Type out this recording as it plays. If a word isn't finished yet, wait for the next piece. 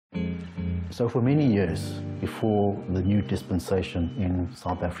So for many years, before the new dispensation in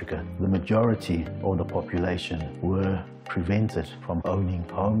South Africa, the majority of the population were prevented from owning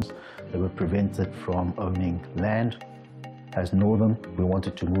homes. They were prevented from owning land. As Northam, we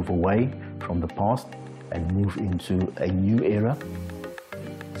wanted to move away from the past and move into a new era.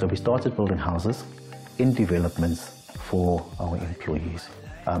 So we started building houses in developments for our employees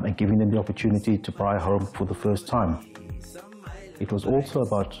and giving them the opportunity to buy a home for the first time. It was also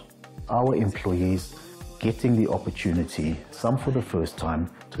about our employees getting the opportunity, some for the first time,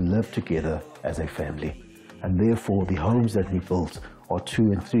 to live together as a family. And therefore, the homes that we built are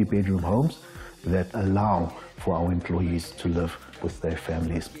 2- and 3-bedroom homes that allow for our employees to live with their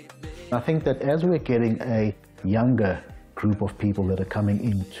families. I think that as we're getting a younger group of people that are coming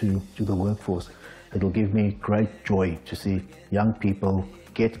into the workforce, it will give me great joy to see young people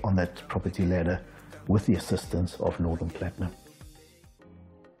get on that property ladder with the assistance of Northam Platinum.